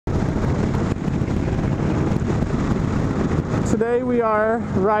Today we are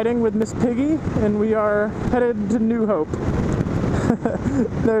riding with Miss Piggy, and we are headed to New Hope.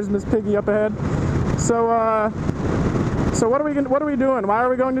 There's Miss Piggy up ahead. So what are we doing? Why are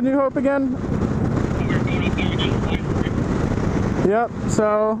we going to New Hope again? Yep.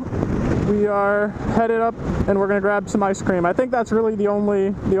 So we are headed up, and we're gonna grab some ice cream. I think that's really the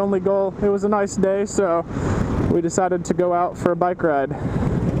only goal. It was a nice day, so we decided to go out for a bike ride,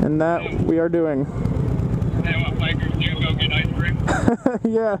 and that we are doing. What bikers do, go get ice cream?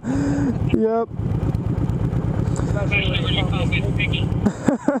 Yeah. Yep. Especially when you call Miss Piggy.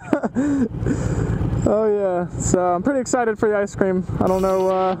 Oh yeah. So I'm pretty excited for the ice cream. I don't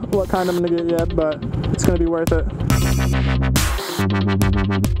know what kind I'm gonna get yet, but it's gonna be worth it.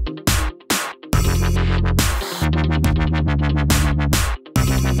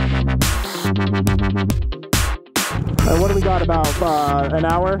 What do we got, about an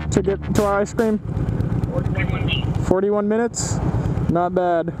hour to get to our ice cream? 41 minutes. 41 minutes? Not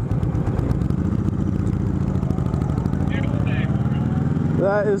bad. Beautiful day.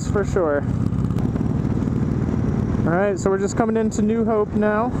 That is for sure. Alright, so we're just coming into New Hope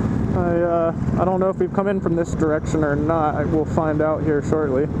now. I don't know if we've come in from this direction or not. We'll find out here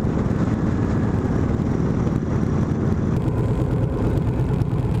shortly.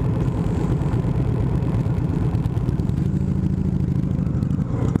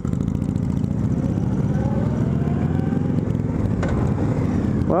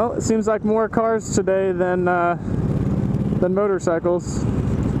 Well, it seems like more cars today than motorcycles.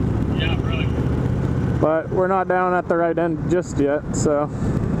 Yeah, really. But we're not down at the right end just yet, so.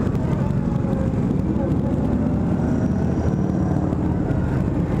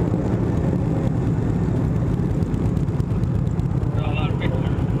 Got a lot of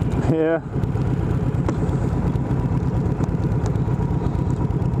pictures. Yeah.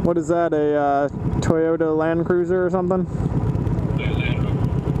 What is that, a Toyota Land Cruiser or something?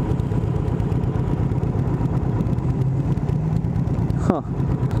 Huh.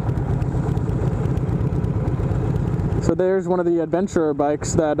 So there's one of the adventurer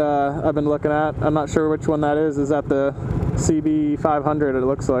bikes that I've been looking at. I'm not sure which one that is. Is that the CB 500, it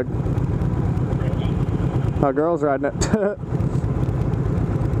looks like. Oh, girl's riding it.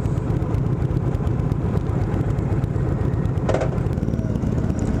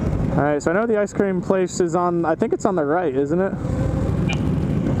 Alright, so I know the ice cream place is on, I think it's on the right, isn't it?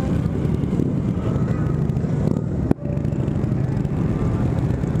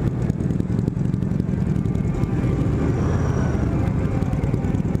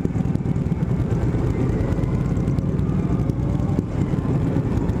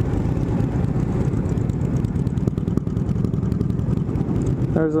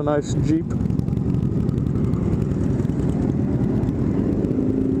 There's a nice Jeep.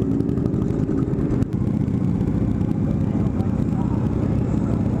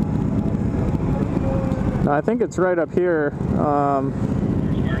 I think it's right up here.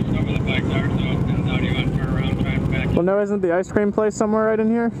 Where some of the bikes are, so now do you want to turn around and drive back? Well, no, isn't the ice cream place somewhere right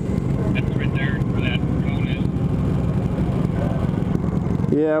in here? That's right there where that cone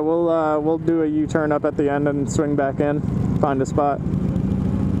is. Yeah, we'll do a U-turn up at the end and swing back in, find a spot.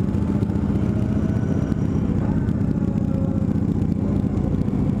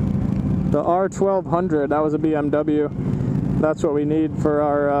 The R1200, that was a BMW. That's what we need for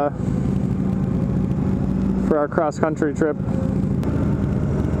our cross-country trip.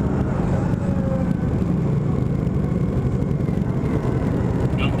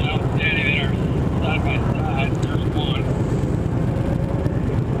 Standing there side by side, there's one.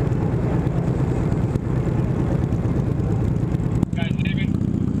 Guys leaving?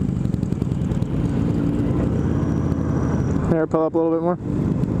 Here, pull up a little bit more.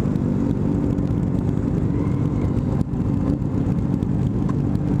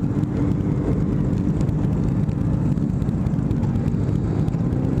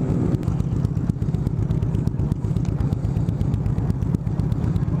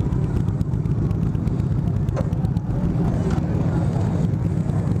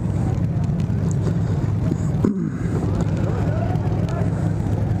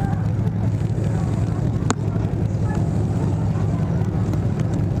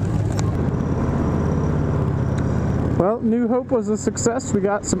 Well, New Hope was a success. We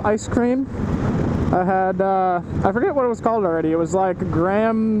got some ice cream. I had, I forget what it was called already. It was like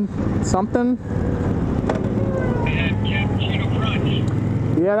graham something. And cappuccino crunch.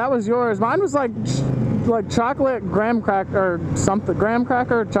 Yeah, that was yours. Mine was like chocolate graham cracker or something. Graham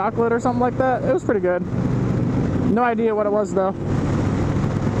cracker chocolate or something like that. It was pretty good. No idea what it was though.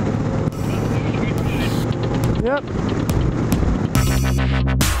 Yep.